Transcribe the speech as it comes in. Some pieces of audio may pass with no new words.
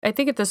I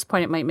think at this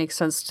point it might make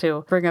sense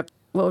to bring up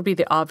what would be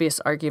the obvious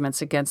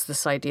arguments against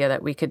this idea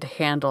that we could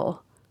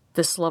handle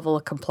this level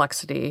of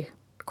complexity,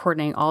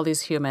 coordinating all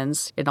these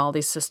humans in all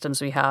these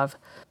systems we have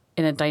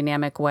in a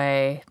dynamic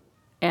way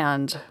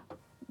and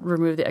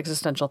remove the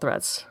existential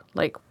threats.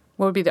 Like,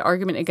 what would be the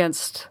argument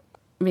against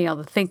being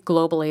able to think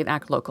globally and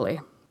act locally,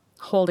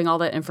 holding all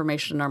that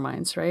information in our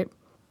minds, right?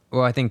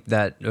 Well, I think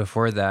that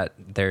before that,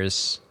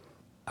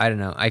 I don't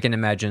know, I can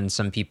imagine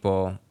some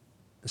people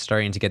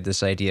starting to get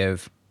this idea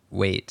of,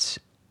 wait,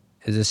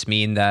 does this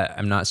mean that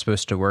I'm not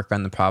supposed to work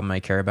on the problem I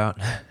care about?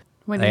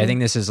 I think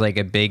this is like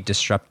a big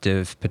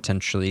disruptive,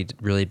 potentially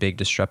really big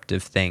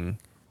disruptive thing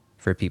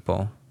for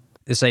people.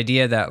 This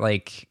idea that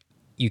like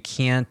you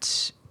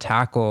can't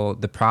tackle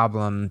the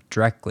problem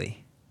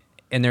directly.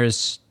 And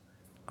there's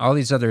all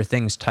these other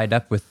things tied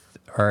up with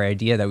our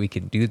idea that we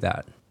can do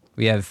that.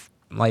 We have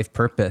life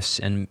purpose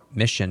and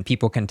mission.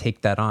 People can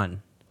take that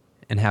on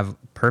and have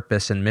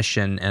purpose and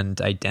mission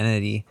and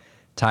identity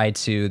tied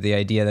to the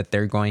idea that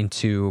they're going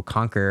to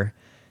conquer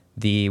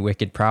the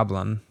wicked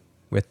problem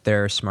with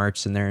their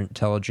smarts and their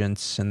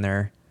intelligence and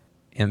their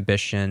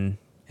ambition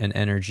and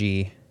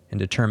energy and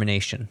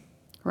determination.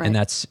 Right. And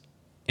that's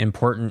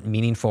important,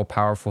 meaningful,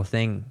 powerful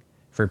thing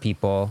for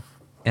people.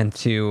 And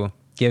to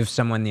give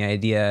someone the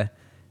idea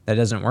that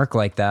doesn't work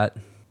like that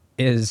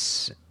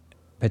is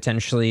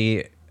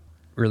potentially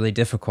really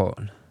difficult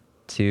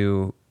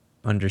to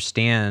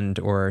understand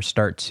or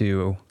start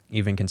to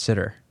even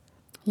consider.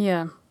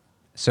 Yeah.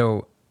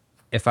 So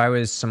if I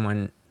was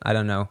someone, I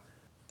don't know,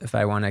 if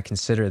I want to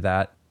consider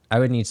that, I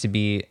would need to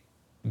be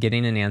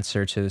getting an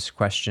answer to this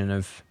question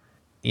of,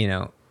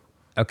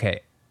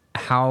 okay,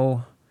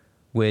 how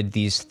would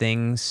these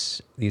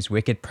things, these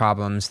wicked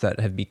problems that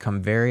have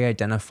become very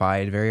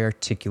identified, very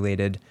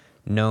articulated,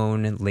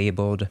 known and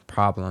labeled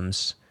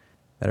problems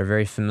that are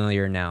very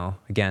familiar now,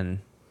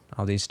 again,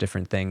 all these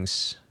different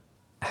things,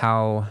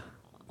 how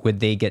would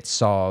they get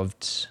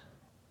solved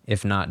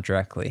if not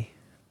directly,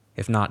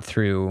 if not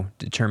through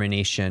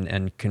determination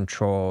and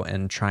control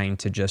and trying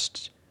to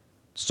just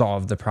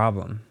solve the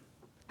problem?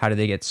 How do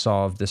they get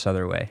solved this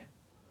other way?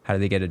 How do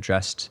they get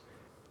addressed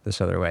this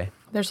other way?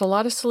 There's a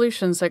lot of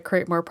solutions that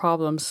create more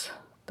problems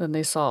than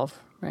they solve,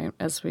 right?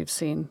 As we've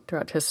seen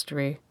throughout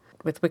history.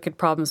 With wicked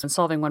problems and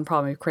solving one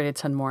problem, we've created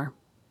 10 more,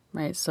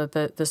 right? So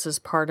this is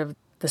part of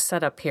the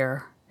setup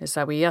here, is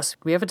that we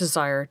have a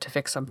desire to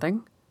fix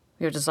something.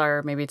 We have a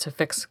desire maybe to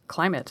fix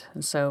climate.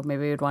 And so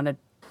maybe we'd want to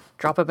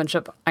drop a bunch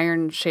of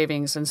iron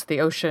shavings into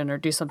the ocean or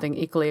do something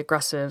equally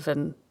aggressive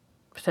and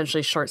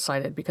potentially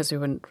short-sighted because we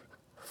wouldn't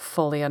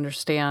fully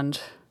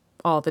understand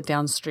all the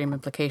downstream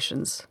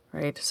implications,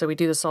 right? So we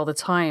do this all the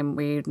time.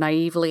 We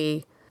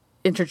naively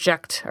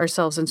interject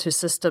ourselves into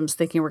systems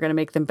thinking we're going to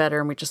make them better,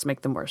 and we just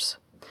make them worse.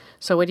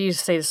 So what do you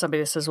say to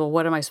somebody that says, well,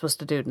 what am I supposed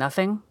to do?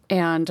 Nothing?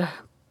 And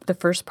the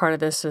first part of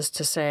this is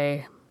to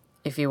say,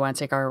 if you want to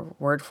take our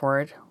word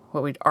for it,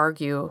 what we'd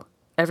argue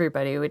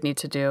everybody would need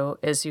to do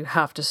is you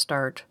have to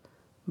start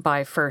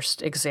by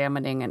first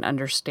examining and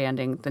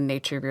understanding the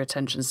nature of your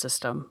attention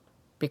system.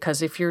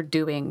 Because if your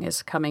doing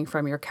is coming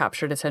from your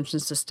captured attention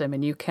system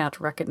and you can't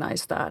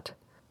recognize that,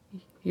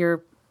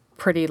 you're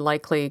pretty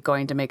likely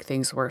going to make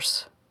things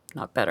worse,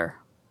 not better.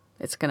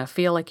 It's going to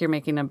feel like you're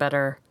making them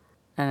better,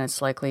 and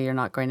it's likely you're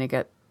not going to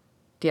get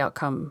the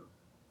outcome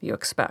you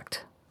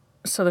expect.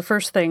 So the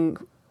first thing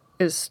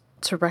is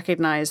to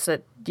recognize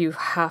that you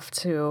have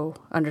to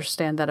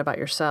understand that about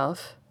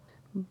yourself.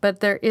 But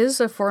there is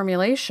a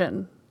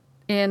formulation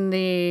in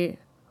the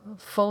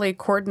fully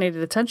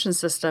coordinated attention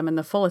system, in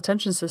the full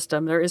attention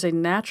system. There is a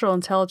natural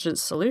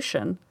intelligence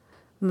solution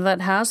that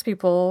has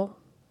people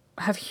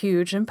have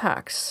huge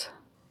impacts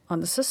on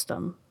the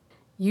system.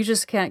 You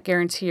just can't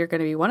guarantee you're going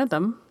to be one of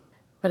them,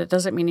 but it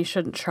doesn't mean you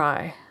shouldn't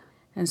try.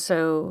 And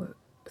so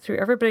through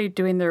everybody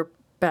doing their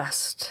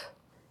best,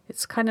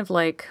 it's kind of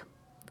like,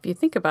 if you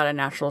think about a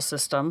natural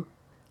system,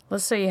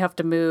 let's say you have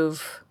to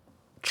move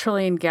a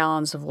trillion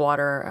gallons of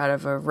water out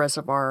of a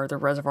reservoir, the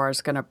reservoir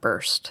is going to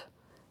burst.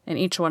 And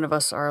each one of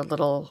us are a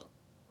little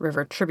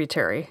river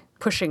tributary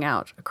pushing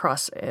out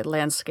across a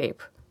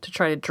landscape to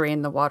try to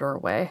drain the water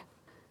away.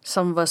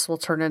 Some of us will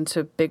turn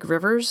into big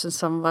rivers, and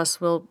some of us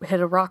will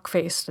hit a rock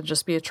face and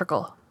just be a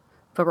trickle.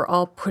 But we're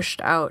all pushed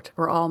out.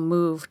 We're all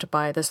moved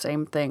by the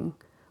same thing.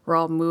 We're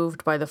all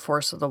moved by the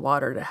force of the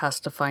water that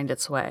has to find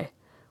its way.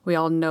 We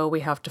all know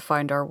we have to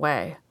find our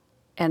way.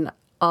 And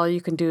all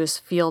you can do is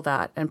feel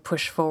that and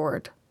push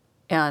forward.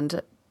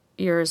 And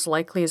you're as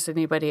likely as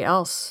anybody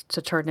else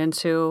to turn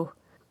into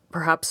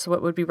perhaps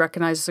what would be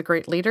recognized as a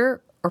great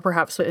leader, or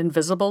perhaps an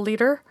invisible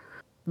leader.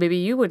 Maybe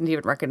you wouldn't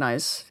even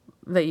recognize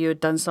that you had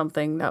done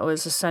something that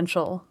was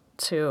essential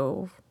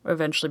to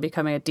eventually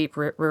becoming a deep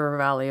river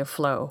valley of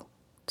flow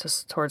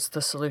towards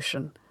the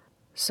solution.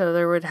 So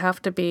there would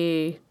have to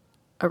be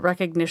a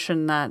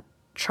recognition that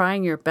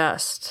trying your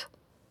best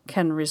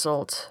can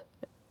result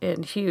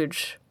in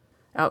huge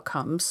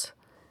outcomes.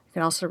 It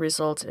can also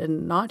result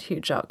in not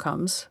huge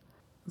outcomes,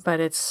 but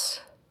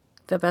it's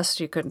the best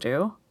you can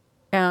do.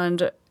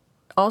 And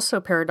also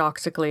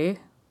paradoxically,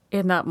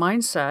 in that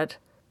mindset,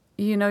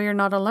 you know you're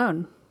not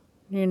alone.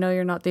 You know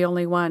you're not the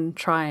only one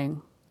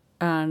trying.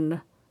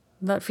 And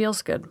that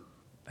feels good.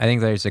 I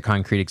think there's a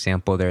concrete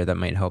example there that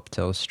might help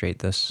to illustrate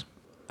this.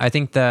 I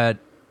think that,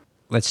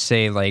 let's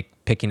say, like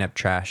picking up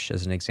trash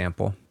as an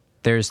example.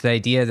 There's the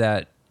idea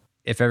that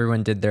if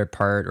everyone did their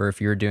part, or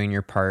if you were doing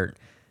your part,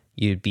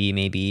 you'd be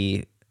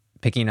maybe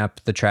picking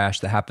up the trash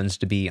that happens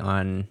to be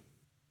on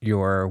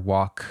your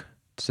walk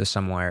to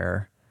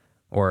somewhere,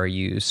 or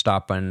you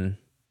stop on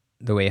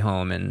the way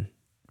home and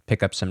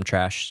pick up some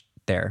trash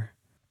there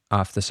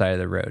off the side of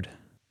the road.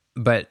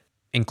 But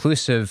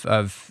inclusive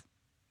of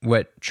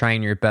what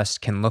trying your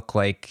best can look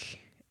like,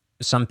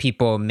 some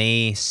people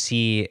may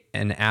see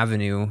an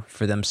avenue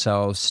for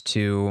themselves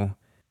to,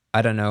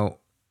 I don't know,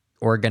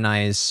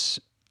 organize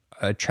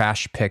a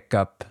trash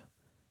pickup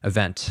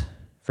event,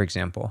 for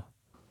example.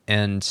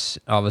 And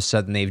all of a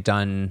sudden they've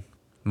done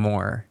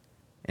more.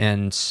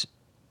 And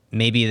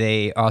maybe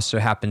they also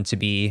happen to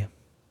be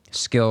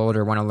skilled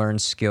or want to learn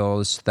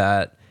skills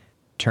that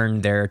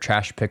turn their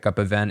trash pickup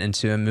event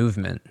into a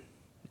movement.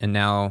 And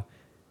now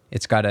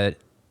it's got a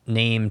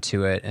name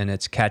to it and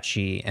it's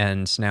catchy,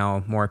 and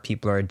now more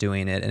people are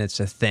doing it and it's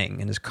a thing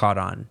and it's caught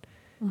on.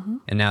 Mm-hmm.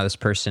 And now this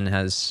person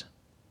has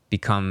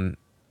become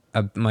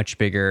a much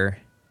bigger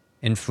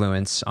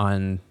influence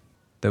on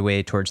the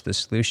way towards the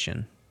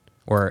solution,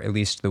 or at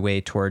least the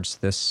way towards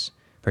this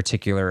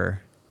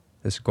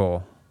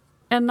goal.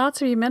 And not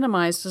to be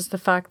minimized is the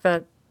fact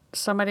that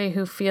somebody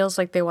who feels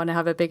like they want to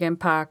have a big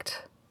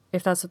impact,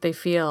 if that's what they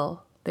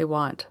feel they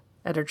want,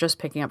 and are just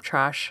picking up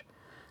trash,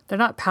 they're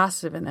not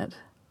passive in it.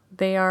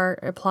 They are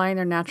applying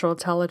their natural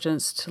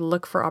intelligence to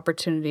look for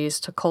opportunities,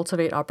 to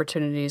cultivate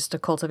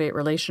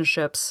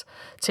relationships,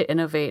 to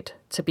innovate,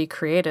 to be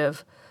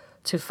creative,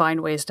 to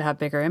find ways to have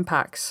bigger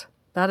impacts.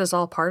 That is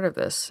all part of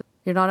this.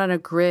 You're not on a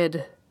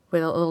grid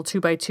with a little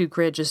 2x2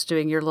 grid just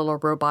doing your little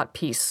robot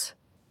piece.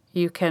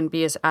 You can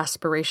be as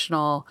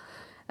aspirational,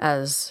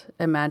 as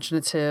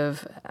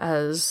imaginative,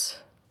 as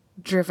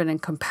driven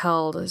and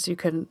compelled as you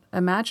can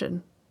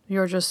imagine.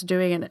 You're just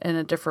doing it in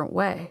a different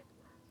way.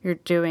 You're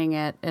doing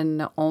it in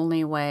the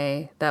only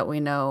way that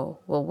we know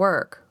will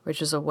work, which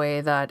is a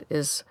way that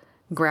is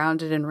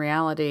grounded in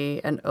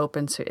reality and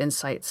open to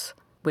insights,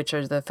 which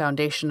are the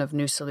foundation of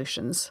new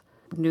solutions,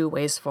 new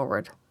ways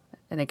forward.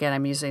 And again,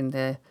 I'm using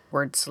the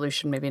word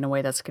solution maybe in a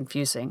way that's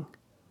confusing,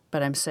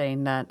 but I'm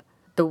saying that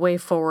the way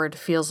forward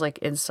feels like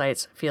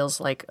insights, feels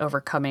like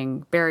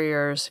overcoming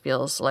barriers,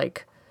 feels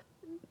like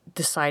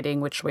deciding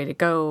which way to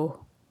go,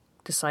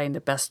 deciding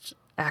the best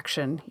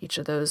action. Each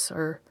of those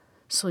are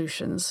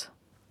solutions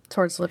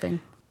towards living.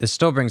 This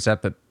still brings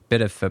up a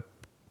bit of a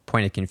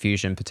point of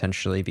confusion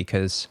potentially,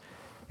 because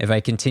if I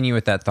continue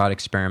with that thought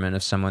experiment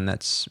of someone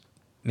that's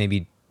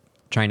maybe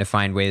trying to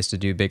find ways to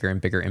do bigger and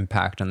bigger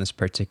impact on this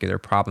particular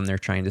problem they're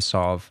trying to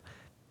solve,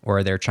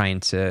 or they're trying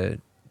to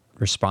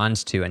respond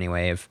to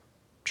anyway, of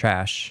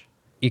trash,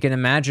 you can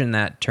imagine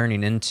that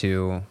turning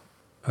into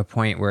a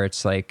point where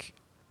it's like,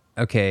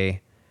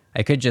 okay,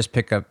 I could just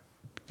pick up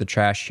the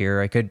trash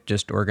here. I could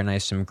just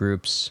organize some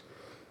groups,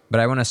 but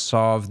I want to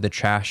solve the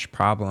trash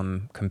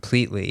problem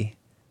completely.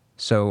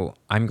 So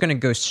I'm going to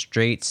go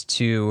straight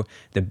to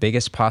the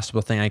biggest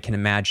possible thing I can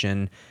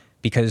imagine,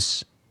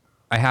 because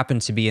I happen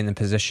to be in the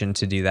position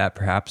to do that,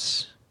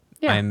 perhaps.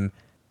 Yeah.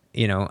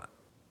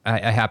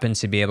 I happen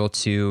to be able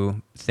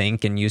to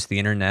think and use the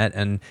internet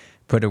and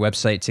put a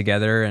website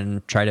together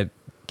and try to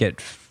get,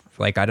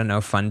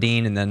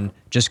 funding, and then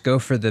just go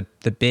for the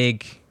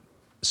big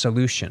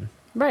solution.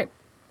 Right.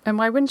 And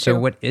why wouldn't you? So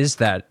what is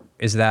that?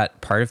 Is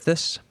that part of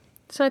this?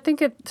 So I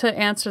think to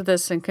answer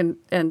this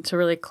and to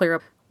really clear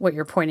up what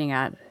you're pointing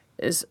at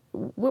is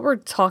what we're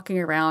talking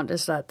around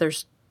is that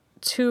there's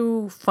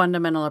two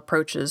fundamental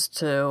approaches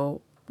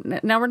to.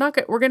 Now we're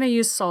going to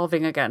use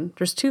solving again.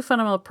 There's two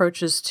fundamental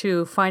approaches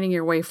to finding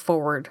your way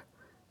forward,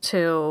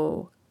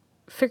 to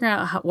figuring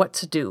out what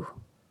to do.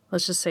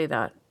 Let's just say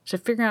that. To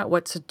figuring out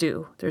what to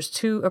do. There's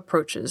two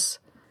approaches.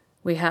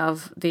 We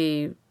have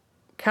the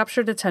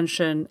captured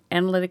attention,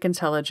 analytic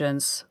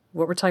intelligence,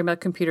 what we're talking about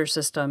computer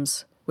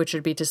systems, which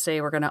would be to say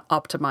we're going to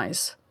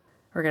optimize.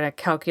 We're going to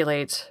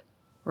calculate.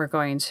 We're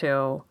going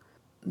to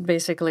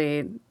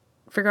basically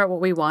figure out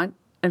what we want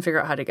and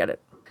figure out how to get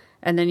it.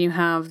 And then you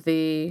have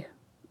the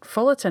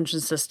full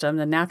attention system,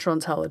 the natural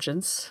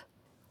intelligence,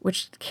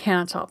 which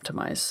can't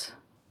optimize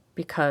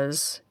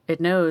because it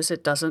knows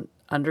it doesn't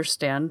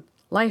understand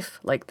life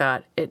like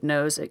that. It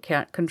knows it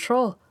can't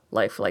control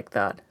life like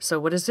that. So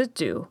what does it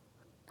do?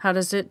 How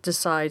does it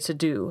decide to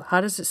do?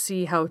 How does it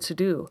see how to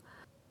do?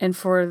 And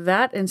for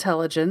that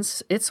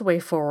intelligence, its way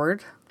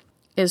forward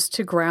is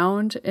to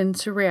ground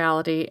into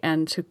reality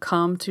and to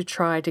come to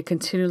try to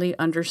continually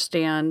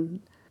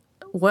understand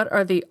what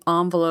are the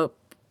envelope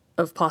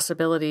of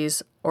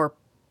possibilities, or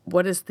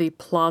what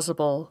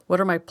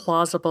are my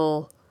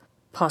plausible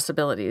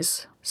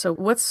possibilities? So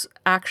what's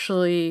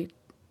actually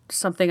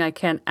something I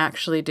can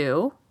actually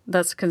do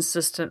that's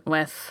consistent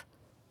with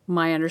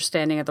my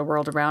understanding of the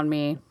world around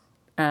me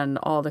and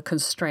all the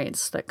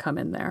constraints that come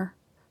in there.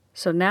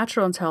 So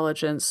natural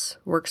intelligence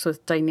works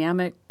with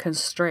dynamic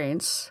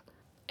constraints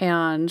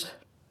And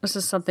this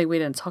is something we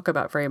didn't talk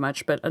about very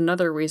much, but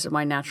another reason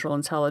why natural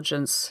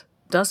intelligence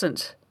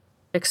doesn't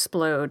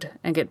explode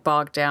and get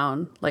bogged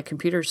down like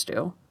computers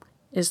do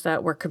is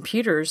that where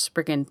computers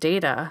bring in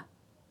data,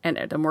 and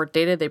the more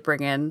data they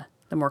bring in,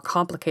 the more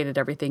complicated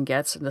everything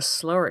gets and the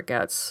slower it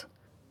gets.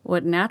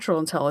 What natural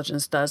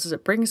intelligence does is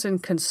it brings in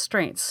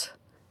constraints.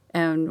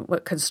 And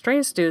what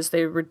constraints do is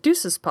they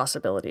reduces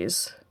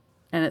possibilities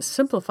and it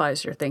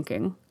simplifies your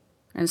thinking.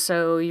 And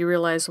so you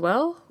realize,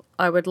 well,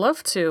 I would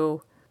love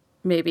to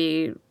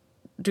maybe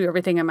do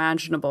everything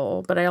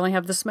imaginable, but I only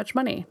have this much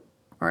money,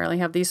 or I only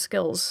have these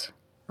skills,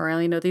 or I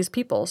only know these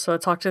people. So I'll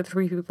talk to the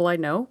 3 people I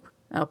know.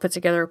 I'll put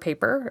together a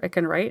paper I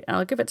can write, and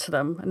I'll give it to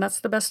them. And that's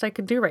the best I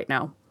can do right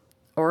now.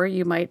 Or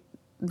you might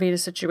be in a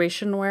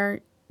situation where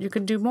you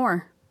can do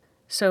more.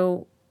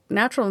 So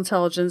natural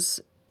intelligence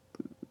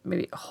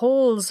maybe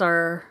holds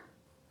our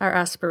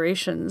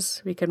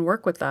aspirations. We can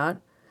work with that,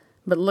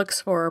 but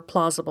looks for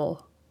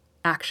plausible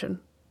action,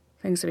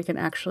 things that we can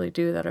actually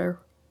do that are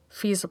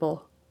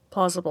feasible,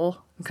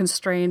 plausible, and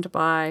constrained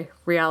by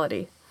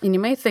reality. And you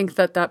may think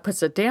that that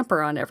puts a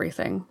damper on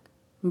everything,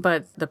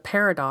 but the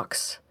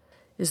paradox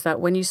is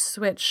that when you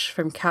switch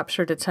from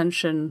captured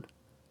attention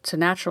to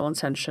natural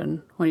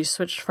intention, when you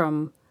switch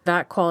from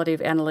that quality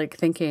of analytic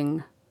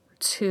thinking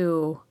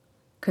to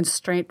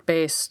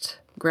constraint-based,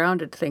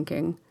 grounded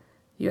thinking,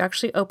 you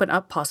actually open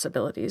up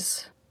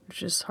possibilities,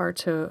 which is hard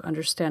to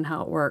understand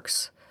how it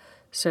works.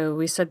 So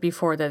we said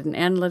before that in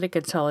analytic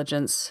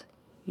intelligence,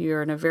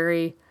 you're in a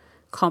very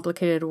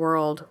complicated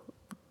world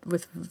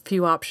with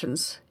few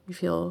options. You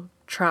feel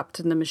trapped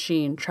in the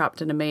machine,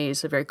 trapped in a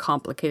maze, a very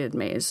complicated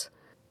maze.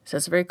 So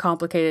it's very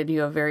complicated,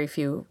 you have very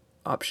few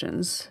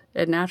options.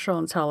 In natural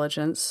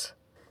intelligence,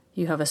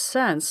 you have a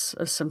sense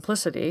of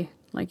simplicity.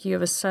 Like you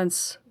have a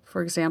sense,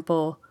 for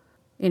example,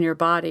 in your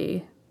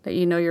body, that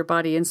you know your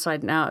body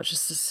inside and out,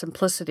 just a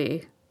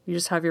simplicity. You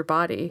just have your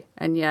body.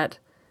 And yet,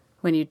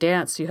 when you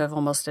dance, you have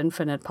almost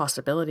infinite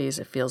possibilities,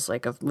 it feels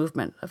like, of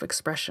movement, of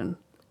expression,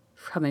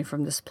 coming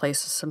from this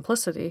place of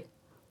simplicity.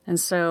 And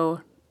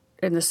so,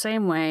 in the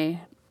same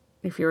way,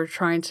 if you were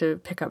trying to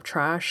pick up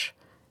trash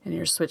and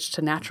you're switched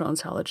to natural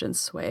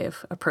intelligence way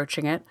of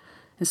approaching it,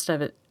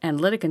 instead of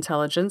analytic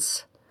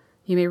intelligence,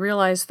 you may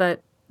realize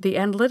that the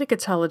analytic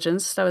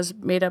intelligence that was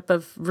made up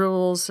of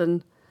rules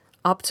and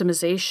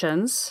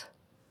optimizations,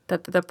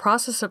 that the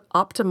process of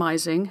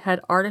optimizing had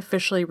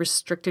artificially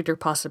restricted your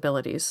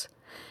possibilities.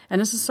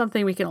 And this is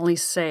something we can only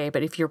say,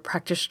 but if you're a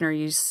practitioner,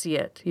 you see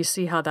it. You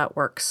see how that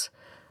works.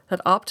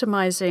 That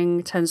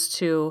optimizing tends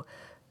to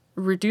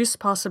reduce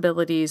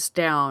possibilities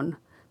down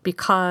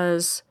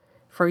because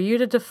for you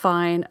to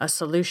define a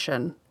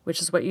solution,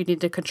 which is what you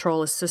need to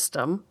control a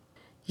system,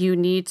 you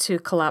need to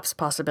collapse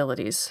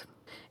possibilities.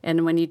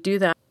 And when you do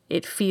that,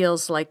 it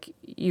feels like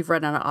you've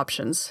run out of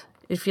options.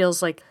 It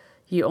feels like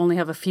you only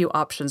have a few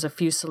options, a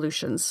few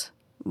solutions.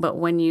 But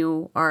when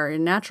you are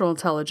in natural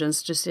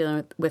intelligence, just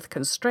dealing with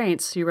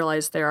constraints, you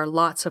realize there are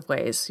lots of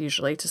ways,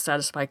 usually, to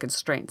satisfy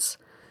constraints.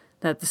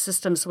 That the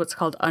system's what's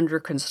called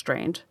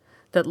under-constrained.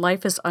 That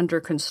life is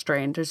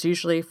under-constrained. There's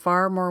usually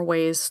far more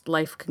ways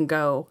life can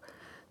go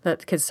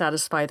that can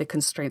satisfy the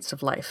constraints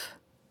of life.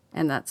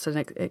 And that's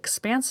an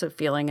expansive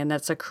feeling, and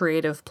that's a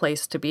creative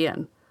place to be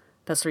in.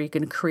 That's where you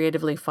can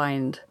creatively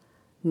find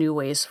new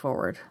ways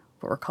forward,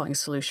 what we're calling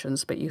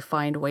solutions, but you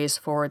find ways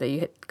forward that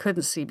you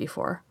couldn't see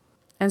before.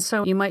 And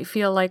so you might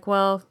feel like,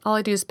 well, all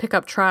I do is pick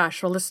up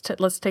trash. Well,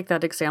 let's take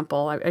that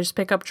example. I just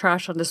pick up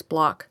trash on this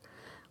block.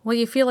 Well,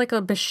 you feel like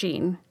a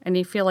machine, and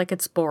you feel like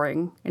it's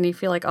boring, and you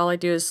feel like all I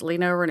do is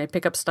lean over and I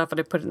pick up stuff and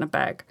I put it in a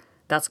bag.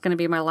 That's going to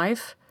be my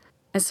life?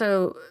 And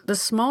so the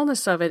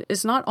smallness of it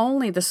is not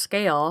only the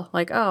scale,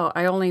 like, oh,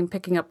 I only am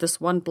picking up this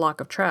one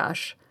block of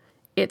trash.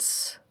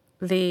 It's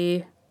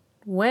the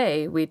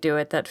way we do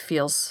it that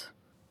feels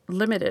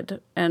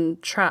limited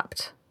and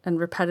trapped and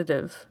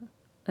repetitive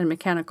and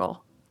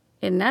mechanical.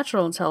 In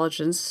natural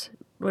intelligence,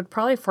 would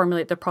probably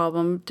formulate the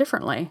problem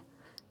differently.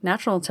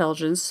 Natural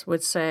intelligence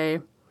would say,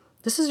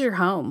 this is your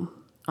home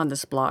on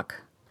this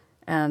block,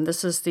 and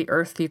this is the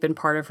earth you've been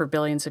part of for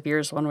billions of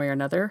years one way or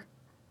another,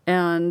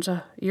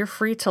 and you're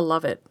free to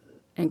love it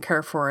and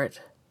care for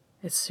it.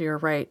 It's your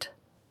right.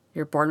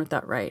 You're born with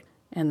that right.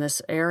 In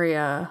this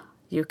area,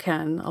 you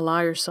can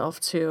allow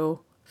yourself to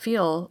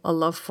feel a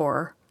love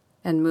for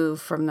and move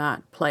from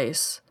that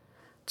place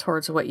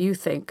towards what you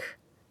think,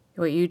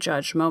 what you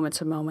judge moment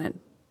to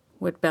moment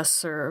would best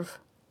serve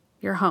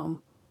your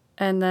home.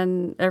 And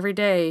then every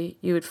day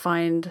you would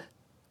find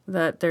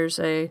that there's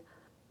a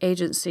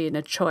agency and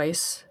a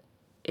choice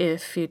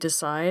if you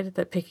decide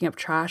that picking up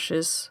trash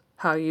is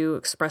how you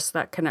express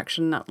that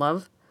connection, that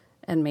love,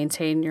 and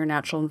maintain your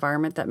natural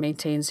environment that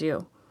maintains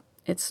you.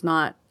 It's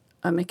not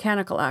a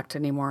mechanical act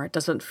anymore. It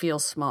doesn't feel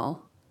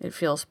small. It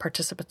feels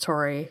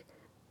participatory.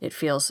 It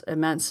feels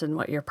immense in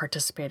what you're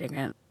participating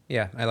in.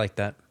 Yeah, I like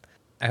that.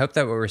 I hope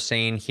that what we're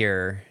saying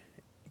here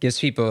gives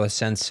people a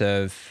sense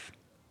of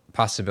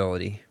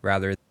possibility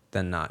rather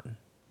than not.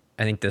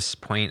 I think this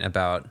point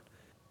about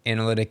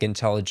analytic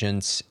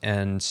intelligence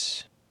and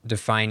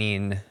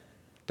defining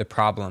the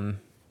problem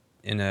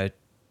in a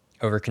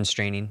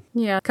over-constraining.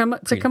 Yeah,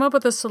 to come up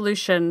with a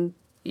solution,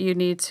 you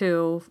need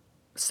to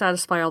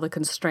satisfy all the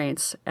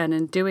constraints. And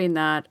in doing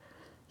that,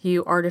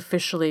 you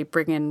artificially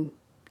bring in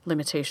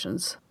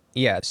limitations.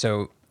 Yeah,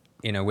 so,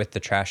 with the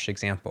trash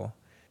example,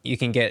 you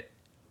can get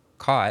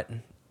caught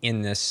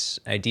in this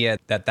idea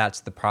that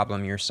that's the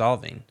problem you're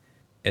solving,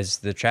 is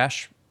the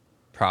trash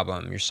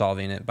problem. You're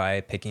solving it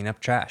by picking up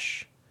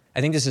trash.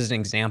 I think this is an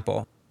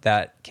example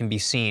that can be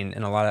seen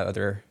in a lot of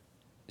other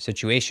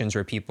situations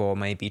where people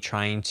might be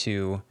trying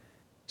to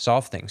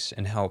solve things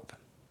and help.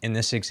 In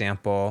this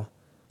example,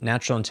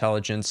 natural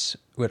intelligence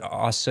would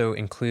also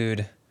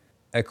include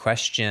a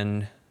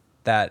question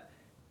that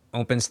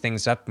opens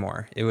things up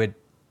more. It would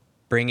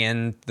bring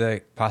in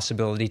the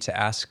possibility to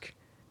ask,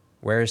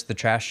 where is the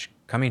trash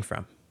coming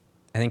from?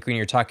 I think when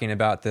you're talking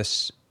about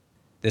this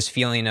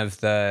feeling of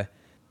the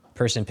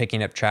person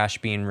picking up trash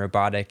being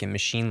robotic and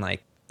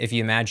machine-like, if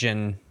you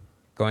imagine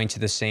going to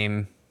the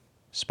same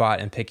spot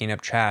and picking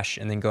up trash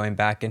and then going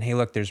back and, hey,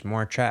 look, there's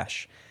more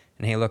trash.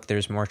 And hey, look,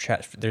 there's more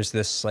trash. There's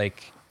this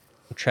like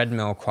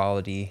treadmill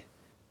quality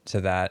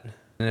to that,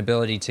 an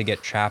ability to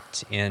get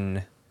trapped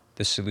in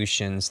the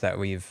solutions that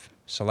we've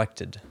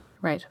selected.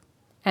 Right.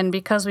 And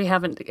because we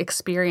haven't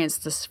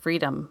experienced this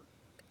freedom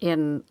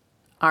in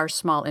our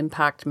small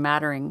impact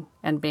mattering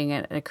and being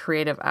a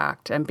creative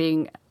act and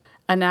being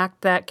an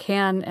act that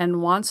can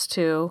and wants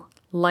to,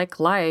 like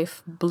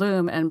life,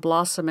 bloom and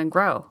blossom and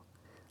grow.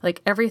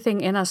 Like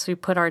everything in us we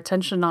put our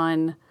attention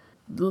on,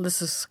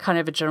 this is kind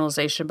of a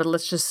generalization, but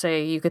let's just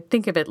say you could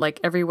think of it like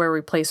everywhere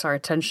we place our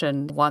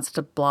attention wants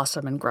to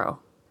blossom and grow.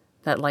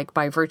 That like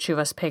by virtue of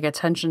us paying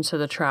attention to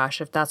the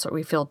trash, if that's what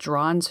we feel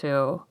drawn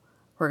to,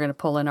 we're going to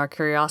pull in our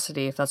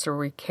curiosity. If that's where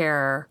we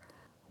care,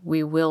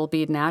 we will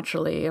be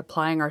naturally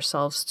applying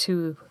ourselves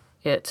to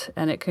it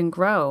and it can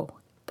grow.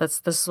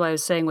 This is what I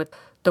was saying with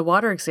the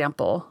water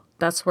example.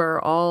 That's where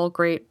all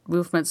great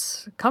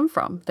movements come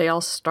from. They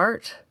all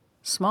start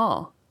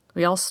small.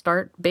 We all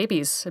start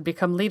babies and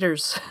become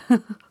leaders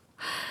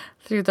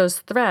through those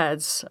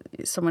threads.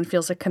 Someone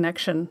feels a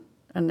connection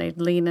and they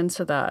lean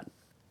into that.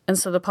 And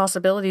so the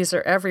possibilities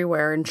are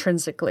everywhere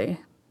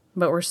intrinsically,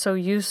 but we're so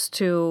used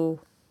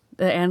to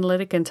the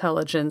analytic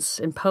intelligence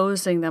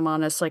imposing them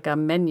on us like a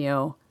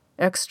menu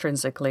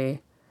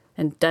extrinsically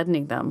and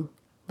deadening them,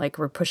 like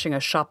we're pushing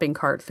a shopping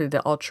cart through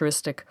the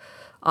altruistic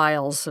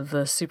aisles of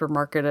the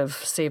supermarket of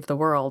Save the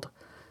World,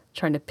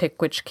 trying to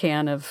pick which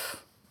can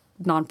of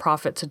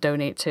nonprofit to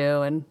donate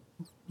to and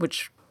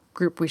which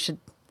group we should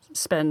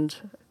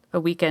spend a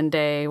weekend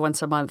day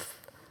once a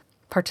month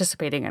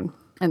participating in.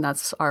 And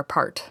that's our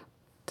part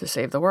to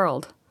save the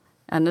world.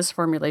 And this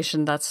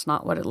formulation, that's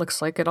not what it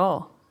looks like at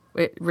all.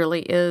 It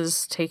really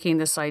is taking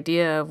this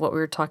idea of what we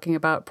were talking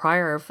about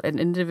prior, of an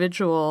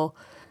individual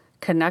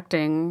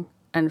connecting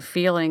and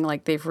feeling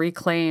like they've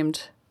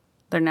reclaimed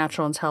their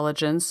natural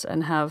intelligence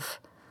and have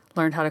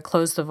learned how to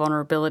close the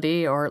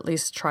vulnerability, or at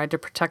least tried to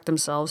protect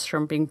themselves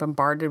from being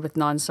bombarded with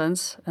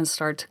nonsense and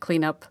start to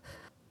clean up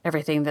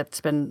everything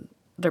that's been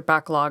their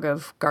backlog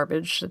of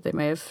garbage that they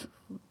may have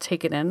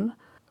taken in,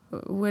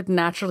 would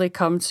naturally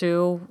come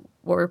to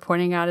what we're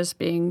pointing out as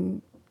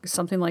being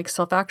something like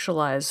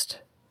self-actualized.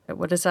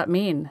 What does that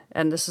mean?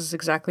 And this is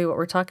exactly what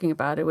we're talking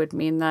about. It would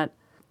mean that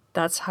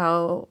that's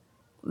how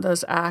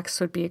those acts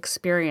would be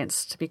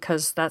experienced,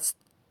 because that's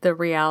the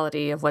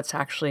reality of what's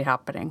actually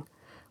happening.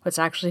 What's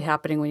actually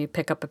happening when you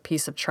pick up a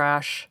piece of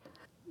trash,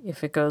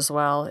 if it goes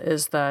well,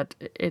 is that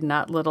in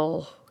that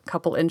little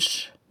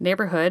couple-inch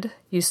neighborhood,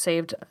 you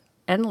saved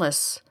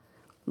endless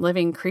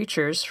living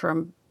creatures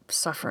from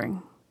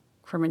suffering,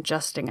 from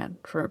ingesting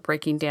it, from it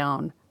breaking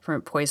down, from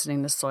it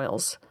poisoning the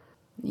soils.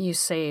 You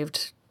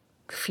saved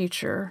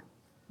future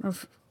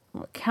of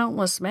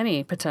countless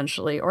many,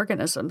 potentially,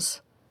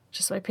 organisms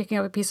just by picking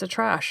up a piece of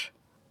trash.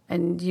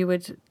 And you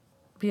would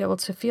be able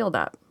to feel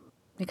that,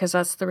 because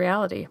that's the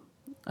reality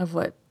of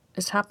what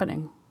is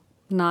happening.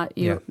 Not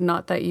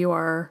that you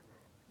are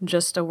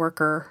just a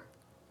worker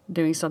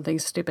doing something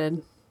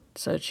stupid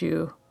so that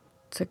you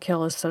to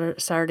kill a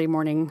Saturday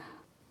morning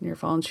in your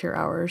volunteer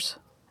hours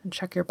and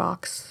check your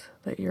box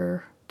that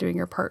you're doing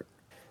your part.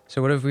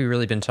 So what have we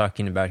really been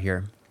talking about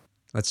here?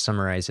 Let's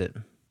summarize it.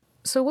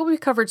 So what we've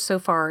covered so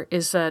far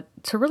is that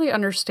to really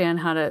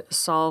understand how to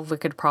solve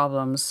wicked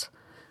problems,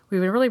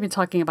 we've really been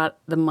talking about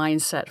the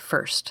mindset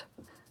first.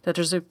 That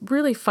there's a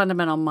really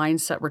fundamental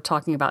mindset we're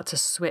talking about to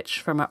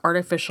switch from an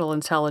artificial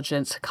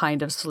intelligence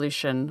kind of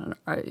solution,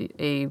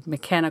 a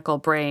mechanical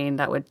brain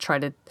that would try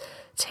to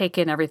take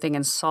in everything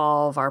and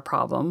solve our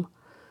problem,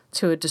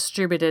 to a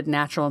distributed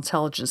natural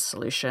intelligence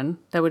solution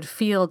that would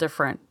feel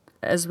different,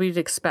 as we'd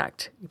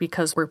expect,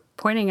 because we're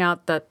pointing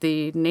out that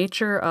the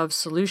nature of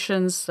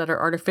solutions that are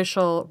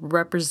artificial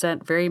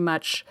represent very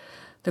much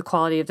the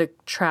quality of the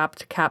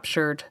trapped,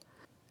 captured,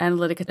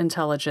 analytic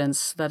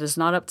intelligence that is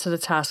not up to the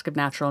task of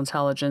natural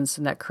intelligence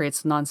and that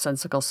creates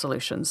nonsensical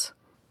solutions.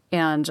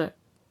 And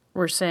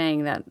we're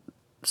saying that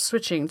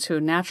switching to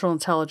a natural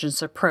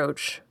intelligence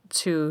approach,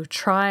 to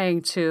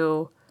trying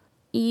to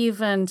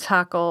even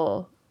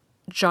tackle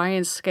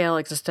giant scale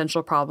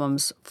existential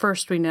problems,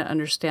 first we need to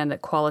understand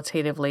that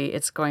qualitatively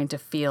it's going to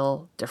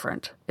feel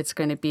different. It's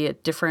going to be a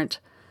different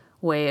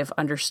way of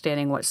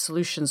understanding what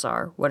solutions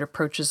are, what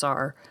approaches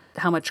are,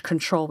 how much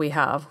control we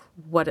have,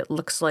 what it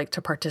looks like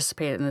to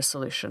participate in a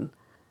solution.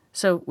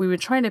 So we were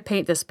trying to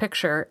paint this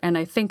picture, and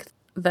I think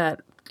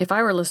that if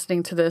I were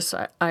listening to this,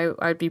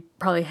 I'd be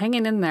probably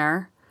hanging in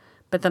there,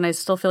 but then I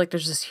still feel like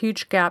there's this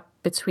huge gap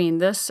between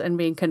this and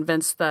being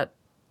convinced that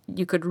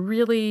you could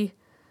really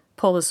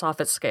pull this off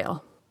at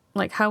scale.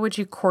 Like, how would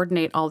you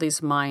coordinate all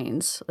these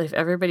minds? If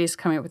everybody's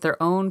coming up with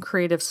their own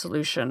creative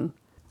solution,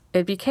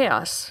 it'd be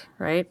chaos,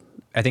 right?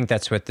 I think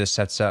that's what this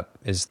sets up,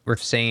 is we're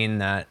saying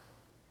that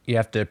you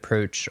have to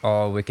approach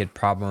all wicked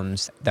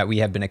problems that we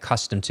have been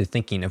accustomed to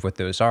thinking of what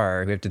those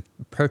are. We have to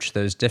approach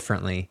those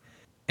differently.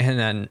 And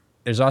then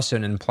there's also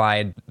an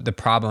implied, the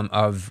problem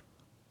of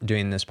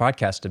doing this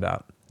podcast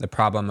about, the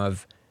problem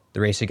of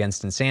the race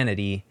against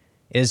insanity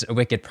is a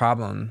wicked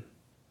problem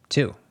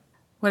too.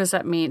 What does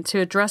that mean? To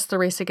address the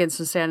race against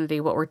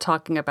insanity, what we're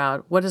talking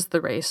about, what is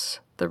the race?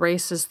 The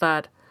race is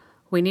that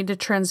we need to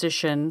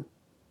transition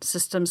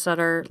systems that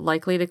are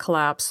likely to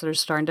collapse, that are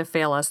starting to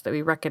fail us, that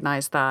we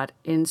recognize that,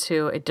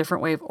 into a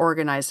different way of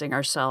organizing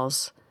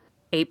ourselves,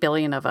 8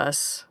 billion of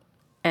us,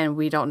 and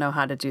we don't know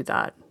how to do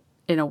that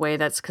in a way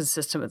that's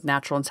consistent with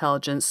natural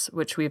intelligence,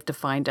 which we've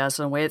defined as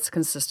a way that's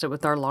consistent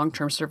with our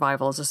long-term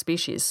survival as a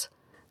species,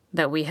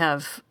 that we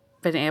have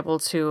been able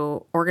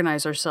to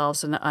organize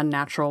ourselves in an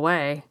unnatural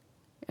way,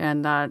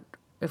 and that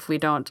if we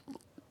don't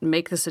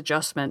make this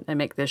adjustment and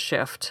make this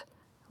shift,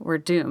 we're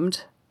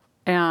doomed.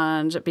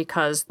 And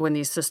because when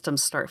these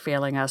systems start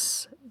failing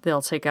us,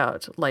 they'll take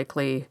out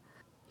likely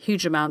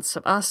huge amounts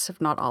of us, if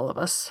not all of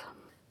us.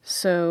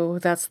 So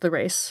that's the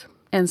race.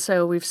 And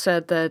so we've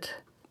said that,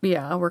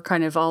 yeah, we're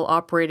kind of all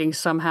operating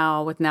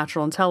somehow with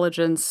natural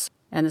intelligence,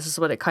 and this is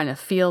what it kind of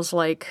feels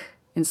like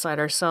inside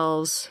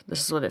ourselves.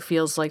 This is what it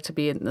feels like to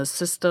be in the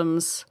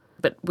systems.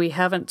 But we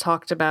haven't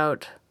talked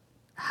about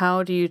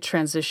how do you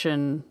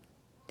transition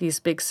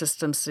these big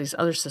systems to these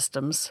other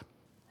systems?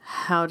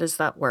 How does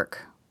that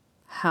work?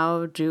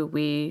 How do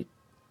we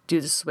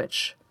do the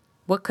switch?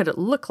 What could it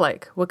look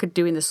like? What could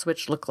doing the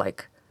switch look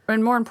like?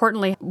 And more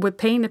importantly, with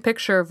painting a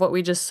picture of what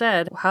we just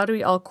said, how do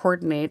we all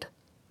coordinate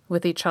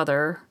with each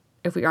other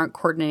if we aren't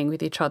coordinating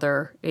with each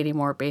other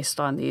anymore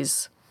based on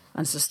these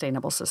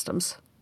unsustainable systems?